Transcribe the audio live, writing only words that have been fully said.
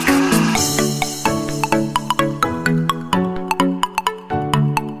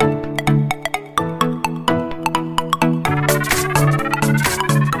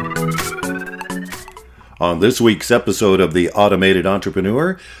On this week's episode of The Automated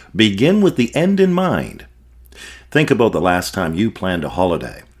Entrepreneur, begin with the end in mind. Think about the last time you planned a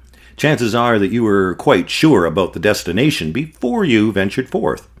holiday. Chances are that you were quite sure about the destination before you ventured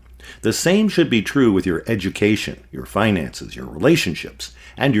forth. The same should be true with your education, your finances, your relationships,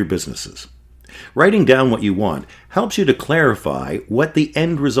 and your businesses. Writing down what you want helps you to clarify what the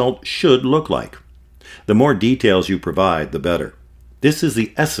end result should look like. The more details you provide, the better. This is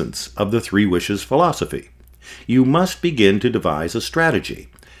the essence of the Three Wishes philosophy. You must begin to devise a strategy,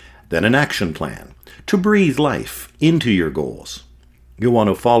 then an action plan, to breathe life into your goals. You want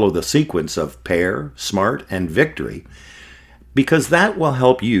to follow the sequence of PAIR, SMART, and VICTORY, because that will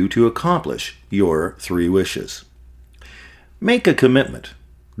help you to accomplish your three wishes. Make a commitment.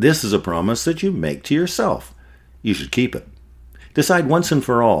 This is a promise that you make to yourself. You should keep it. Decide once and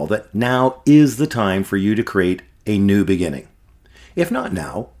for all that now is the time for you to create a new beginning. If not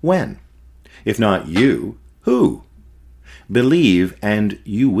now, when? If not you, who? Believe and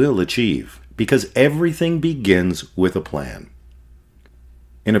you will achieve, because everything begins with a plan.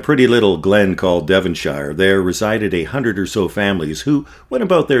 In a pretty little glen called Devonshire, there resided 100 or so families who went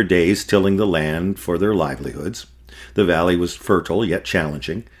about their days tilling the land for their livelihoods. The valley was fertile yet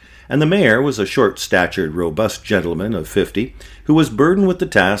challenging, and the mayor was a short-statured, robust gentleman of 50 who was burdened with the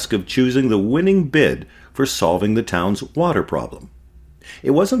task of choosing the winning bid for solving the town's water problem.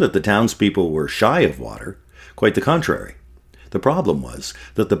 It wasn't that the townspeople were shy of water, quite the contrary. The problem was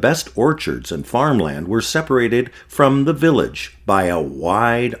that the best orchards and farmland were separated from the village by a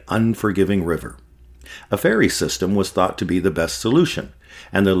wide, unforgiving river. A ferry system was thought to be the best solution,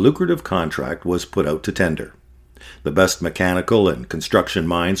 and the lucrative contract was put out to tender. The best mechanical and construction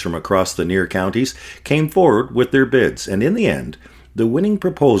minds from across the near counties came forward with their bids, and in the end, the winning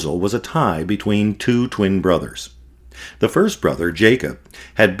proposal was a tie between two twin brothers. The first brother, Jacob,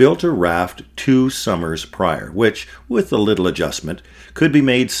 had built a raft 2 summers prior, which, with a little adjustment, could be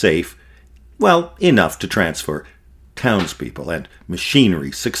made safe, enough to transfer townspeople and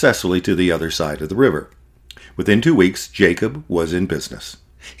machinery successfully to the other side of the river. Within 2 weeks, Jacob was in business.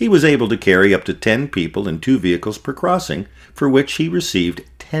 He was able to carry up to 10 people in 2 vehicles per crossing, for which he received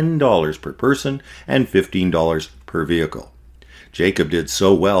 $10 per person and $15 per vehicle. Jacob did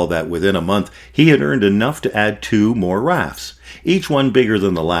so well that within a month he had earned enough to add 2 more rafts, each one bigger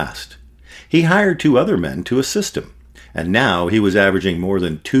than the last. He hired 2 other men to assist him, and now he was averaging more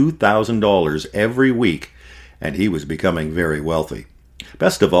than $2,000 every week, and he was becoming very wealthy.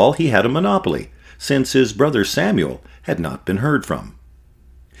 Best of all, he had a monopoly, since his brother Samuel had not been heard from.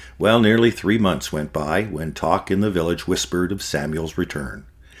 Well, nearly 3 months went by when talk in the village whispered of Samuel's return.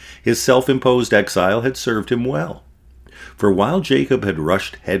 His self-imposed exile had served him well. For while Jacob had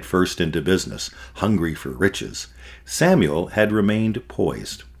rushed headfirst into business, hungry for riches, Samuel had remained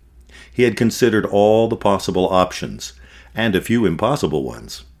poised. He had considered all the possible options, and a few impossible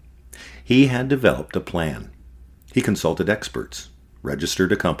ones. He had developed a plan. He consulted experts,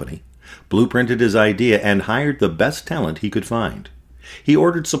 registered a company, blueprinted his idea, and hired the best talent he could find. He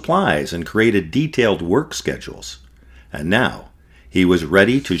ordered supplies and created detailed work schedules. And now he was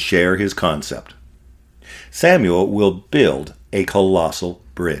ready to share his concept. Samuel will build a colossal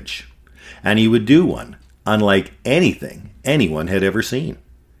bridge, and he would do one unlike anything anyone had ever seen.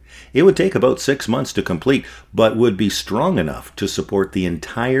 It would take about 6 months to complete, but would be strong enough to support the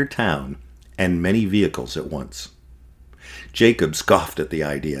entire town and many vehicles at once. Jacob scoffed at the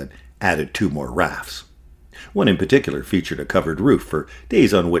idea and added 2 more rafts. One in particular featured a covered roof for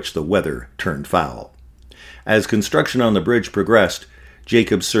days on which the weather turned foul. As construction on the bridge progressed,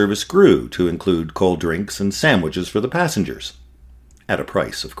 Jacob's service grew to include cold drinks and sandwiches for the passengers. At a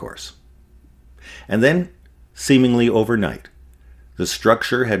price, of course. And then, seemingly overnight, the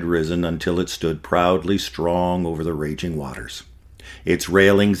structure had risen until it stood proudly strong over the raging waters. Its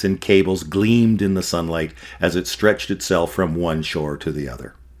railings and cables gleamed in the sunlight as it stretched itself from one shore to the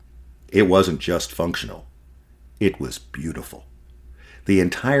other. It wasn't just functional. It was beautiful. The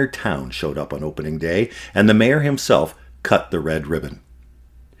entire town showed up on opening day, and the mayor himself cut the red ribbon.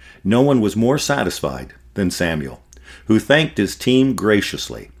 No one was more satisfied than Samuel, who thanked his team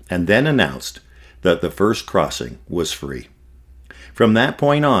graciously and then announced that the first crossing was free. From that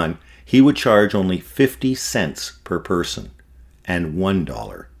point on, he would charge only 50 cents per person and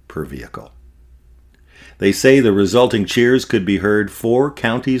 $1 per vehicle. They say the resulting cheers could be heard 4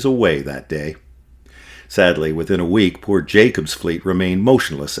 counties away that day. Sadly, within a week, poor Jacob's fleet remained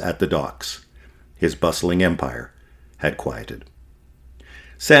motionless at the docks. His bustling empire had quieted.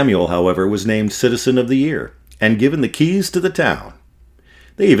 Samuel, however, was named Citizen of the Year and given the keys to the town.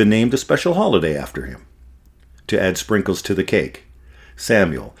 They even named a special holiday after him. To add sprinkles to the cake,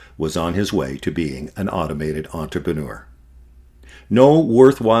 Samuel was on his way to being an automated entrepreneur. No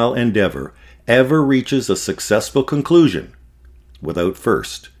worthwhile endeavor ever reaches a successful conclusion without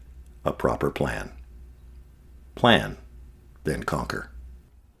first a proper plan. Plan, then conquer.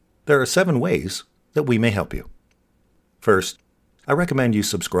 There are 7 ways that we may help you. First, I recommend you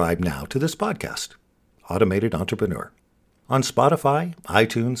subscribe now to this podcast, Automated Entrepreneur, on Spotify,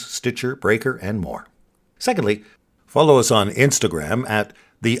 iTunes, Stitcher, Breaker, and more. Secondly, follow us on Instagram at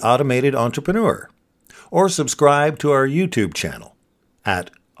The Automated Entrepreneur, or subscribe to our YouTube channel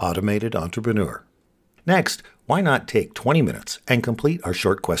at Automated Entrepreneur. Next, why not take 20 minutes and complete our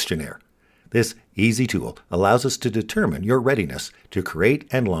short questionnaire? This easy tool allows us to determine your readiness to create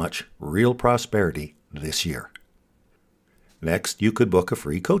and launch real prosperity this year. Next, you could book a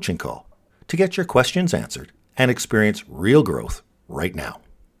free coaching call to get your questions answered and experience real growth right now.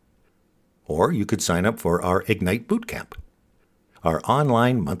 Or you could sign up for our Ignite Bootcamp, our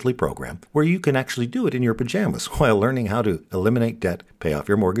online monthly program where you can actually do it in your pajamas while learning how to eliminate debt, pay off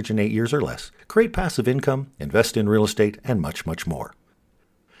your mortgage in 8 years or less, create passive income, invest in real estate, and much, much more.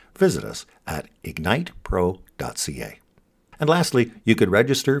 Visit us at ignitepro.ca. And lastly, you could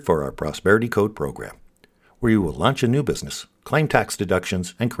register for our Prosperity Code program, where you will launch a new business, claim tax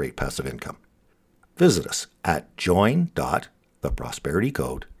deductions, and create passive income. Visit us at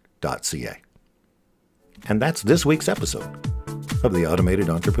join.theprosperitycode.ca. And that's this week's episode of The Automated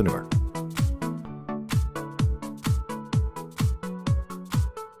Entrepreneur.